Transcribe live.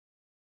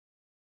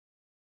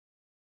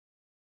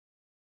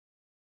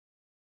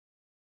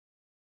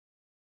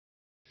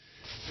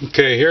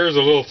Okay, here's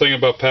a little thing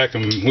about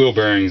packing wheel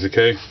bearings,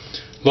 okay?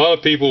 A lot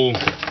of people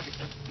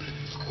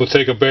will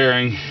take a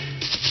bearing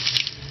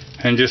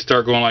and just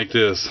start going like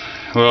this.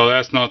 Well,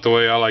 that's not the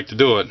way I like to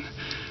do it.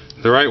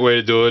 The right way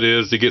to do it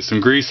is to get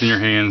some grease in your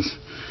hands,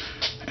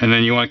 and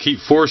then you want to keep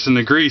forcing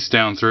the grease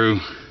down through.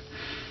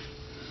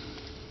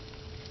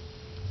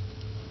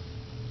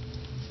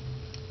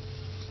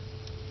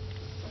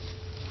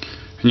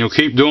 And you'll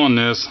keep doing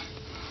this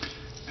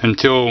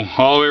until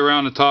all the way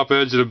around the top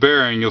edge of the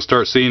bearing you'll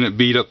start seeing it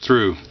bead up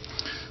through.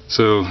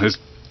 So it's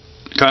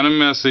kind of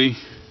messy,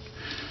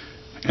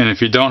 and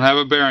if you don't have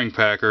a bearing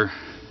packer,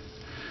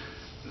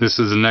 this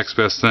is the next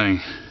best thing.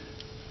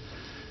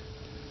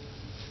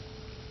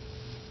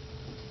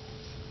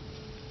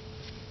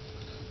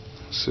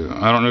 So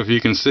I don't know if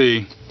you can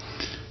see,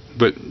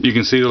 but you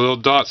can see the little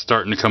dots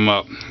starting to come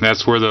up.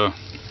 That's where the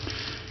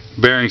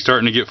bearing's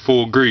starting to get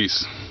full of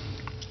grease.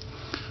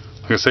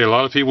 Like I say, a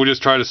lot of people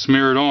just try to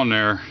smear it on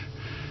there,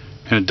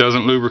 and it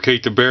doesn't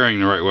lubricate the bearing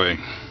the right way.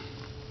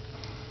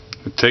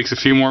 It takes a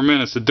few more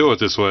minutes to do it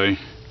this way,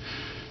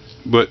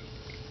 but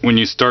when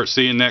you start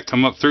seeing that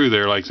come up through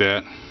there like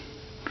that,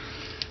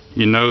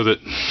 you know that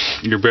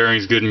your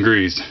bearing's good and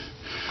greased.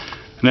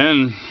 And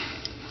then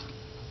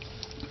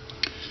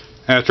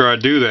after I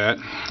do that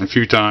a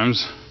few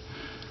times,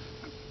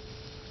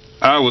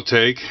 I will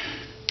take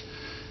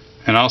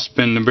and I'll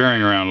spin the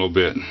bearing around a little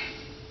bit.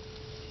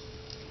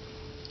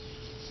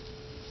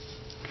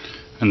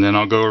 And then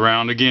I'll go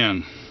around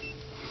again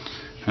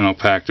and I'll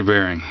pack the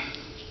bearing.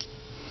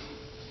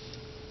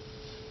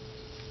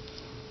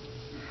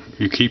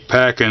 You keep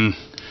packing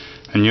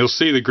and you'll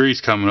see the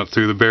grease coming up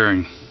through the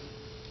bearing.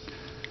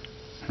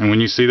 And when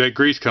you see that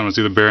grease coming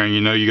through the bearing,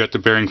 you know you got the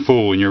bearing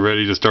full and you're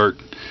ready to start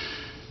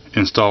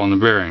installing the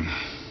bearing.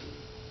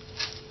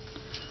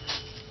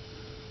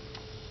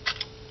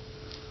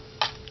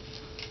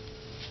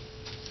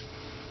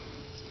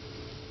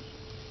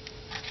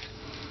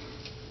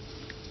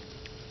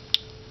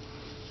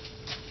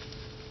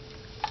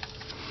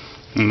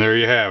 And there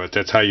you have it.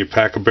 That's how you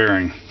pack a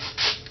bearing.